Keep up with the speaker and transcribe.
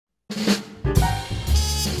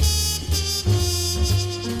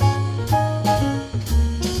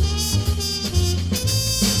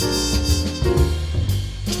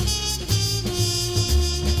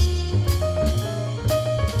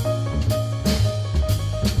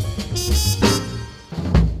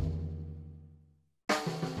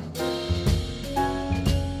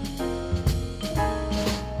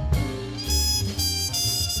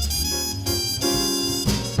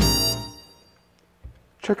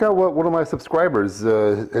check out what one of my subscribers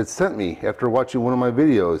had sent me after watching one of my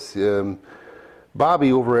videos.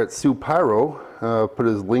 Bobby over at Sue Pyro put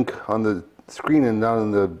his link on the screen and down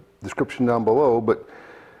in the description down below, but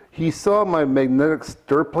he saw my magnetic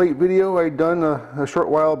stir plate video I'd done a short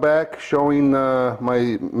while back showing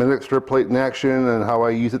my magnetic stir plate in action and how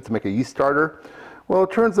I use it to make a yeast starter. Well,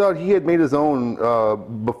 it turns out he had made his own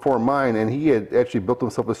before mine, and he had actually built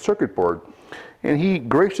himself a circuit board. And he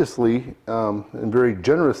graciously and very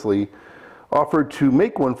generously offered to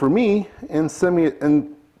make one for me and send me it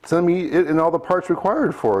and all the parts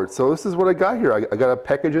required for it. So this is what I got here. I got a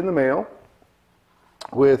package in the mail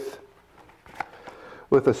with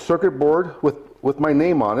a circuit board with my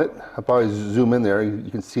name on it. I'll probably zoom in there. You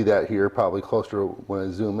can see that here, probably closer when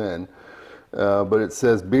I zoom in. But it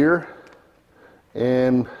says BEER-N-BBQ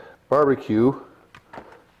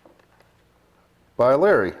by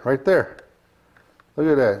Larry, right there. Look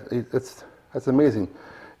at that. That's amazing.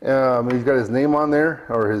 He's got his name on there,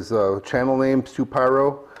 or his channel name, Sue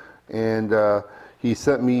Pyro, and he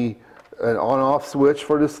sent me an on-off switch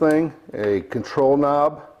for this thing, a control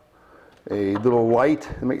knob, a little light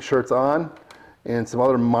to make sure it's on, and some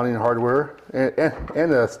other mounting hardware,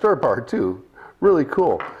 and a stir bar too. Really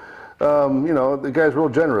cool. You know, the guy's real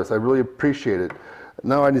generous. I really appreciate it.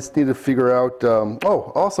 Now I just need to figure out,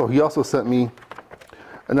 oh, also, he also sent me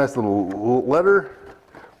a nice little letter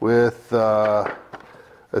with a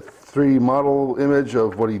 3D model image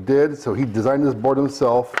of what he did. So he designed this board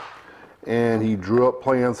himself, and he drew up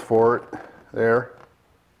plans for it there.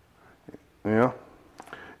 Yeah.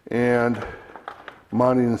 And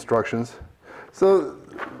mounting instructions. So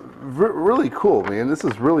really cool, man. This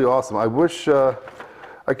is really awesome. I wish I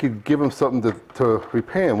could give him something to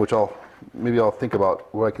repay him, which maybe I'll think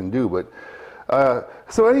about what I can do. But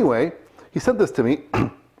so anyway, he sent this to me,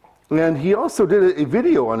 and he also did a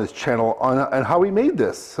video on his channel on how he made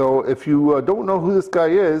this. So if you don't know who this guy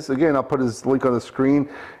is, again, I'll put his link on the screen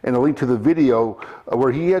and a link to the video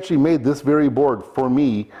where he actually made this very board for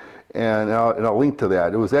me. And I'll link to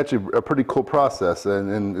that. It was actually a pretty cool process,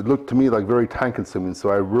 and it looked to me like very time consuming, so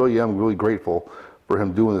I really am really grateful for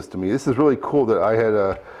him doing this to me. This is really cool that I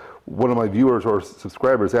had one of my viewers or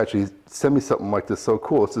subscribers actually send me something like this. So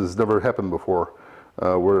cool. This has never happened before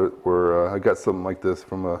where I got something like this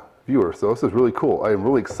from a viewer. So this is really cool. I am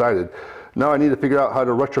really excited. Now I need to figure out how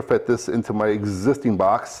to retrofit this into my existing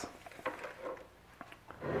box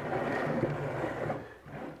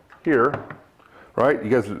here. Right, you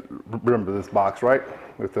guys remember this box, right?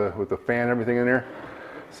 With the fan and everything in there.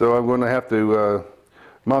 So I'm going to have to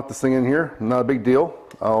mount this thing in here. Not a big deal.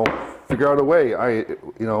 I'll figure out a way. You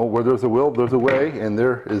know, where there's a will, there's a way, and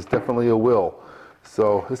there is definitely a will.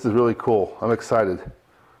 So this is really cool. I'm excited.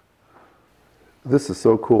 This is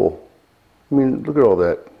so cool. I mean, look at all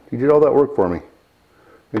that. He did all that work for me.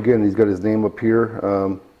 Again, he's got his name up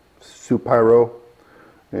here, Sue Pyro,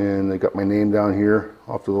 and I got my name down here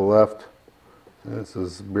off to the left. This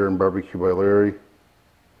is BEER-N-BBQ by Larry.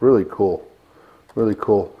 Really cool. Really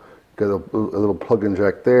cool. Got a little plug-in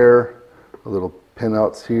jack there, a little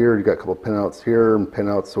pinouts here. You got a couple pinouts here and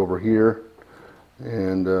pinouts over here.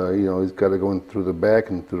 And you know, he's got to go in through the back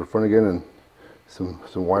and through the front again, and some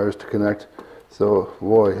wires to connect. So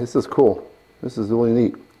boy, this is cool. This is really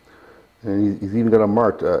neat. And he's even got a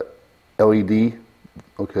marked LED,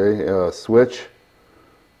 okay, switch,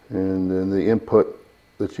 and then the input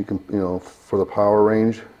that you can, you know, for the power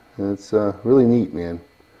range. And it's really neat, man.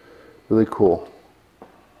 Really cool.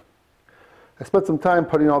 I spent some time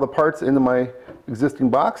putting all the parts into my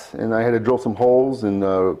existing box, and I had to drill some holes and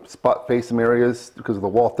spot face some areas because of the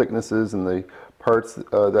wall thicknesses and the parts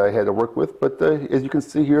that I had to work with. But as you can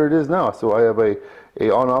see, here it is now. So I have a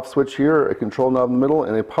on-off switch here, a control knob in the middle,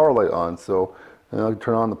 and a power light on. So I can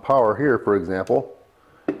turn on the power here, for example,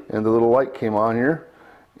 and the little light came on here.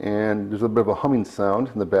 And there's a bit of a humming sound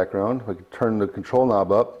in the background. I can turn the control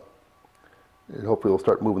knob up, and hopefully it'll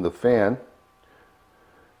start moving the fan.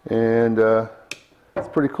 And it's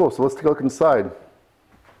pretty cool. So let's take a look inside.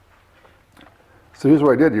 So here's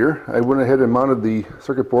what I did here. I went ahead and mounted the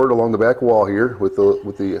circuit board along the back wall here with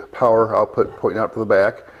the power output pointing out to the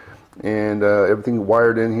back, and everything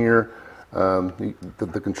wired in here.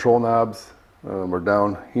 The control knobs are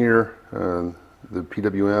down here, the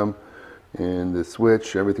PWM. And the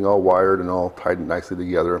switch, everything all wired and all tied nicely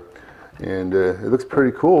together, and it looks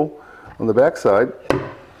pretty cool. On the back side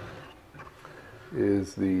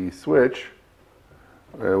is the switch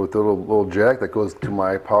with the little jack that goes to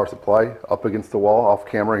my power supply up against the wall off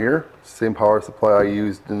camera here. Same power supply I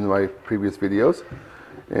used in my previous videos,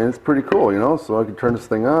 and it's pretty cool, you know. So I can turn this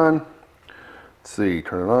thing on. Let's see,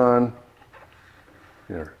 turn it on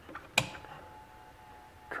here.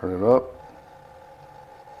 Turn it up.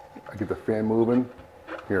 I get the fan moving.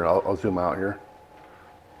 Here, I'll zoom out here.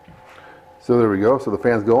 So there we go. So the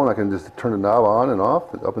fan's going. I can just turn the knob on and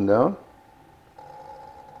off, up and down.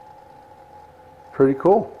 Pretty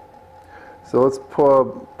cool. So let's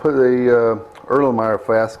put a Erlenmeyer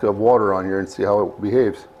flask of water on here and see how it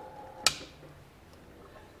behaves.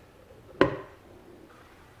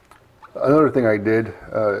 Another thing I did,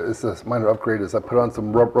 this is a minor upgrade, is I put on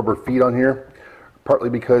some rubber feet on here, partly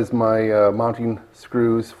because my mounting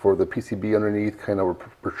screws for the PCB underneath kind of were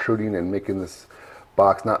protruding and making this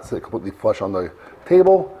box not sit completely flush on the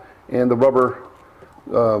table, and the rubber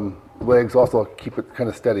legs also keep it kind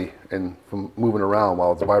of steady and from moving around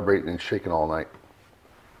while it's vibrating and shaking all night.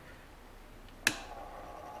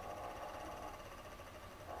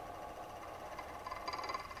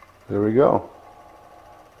 There we go.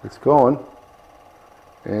 It's going,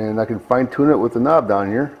 and I can fine tune it with the knob down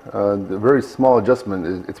here. The very small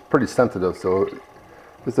adjustment, it's pretty sensitive, so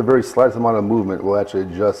just a very slight amount of movement will actually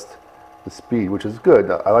adjust the speed, which is good.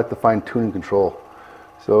 I like the fine tuning control.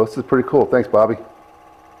 So this is pretty cool. Thanks, Bobby.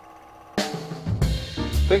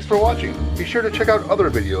 Thanks for watching. Be sure to check out other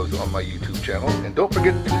videos on my YouTube channel, and don't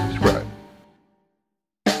forget to subscribe.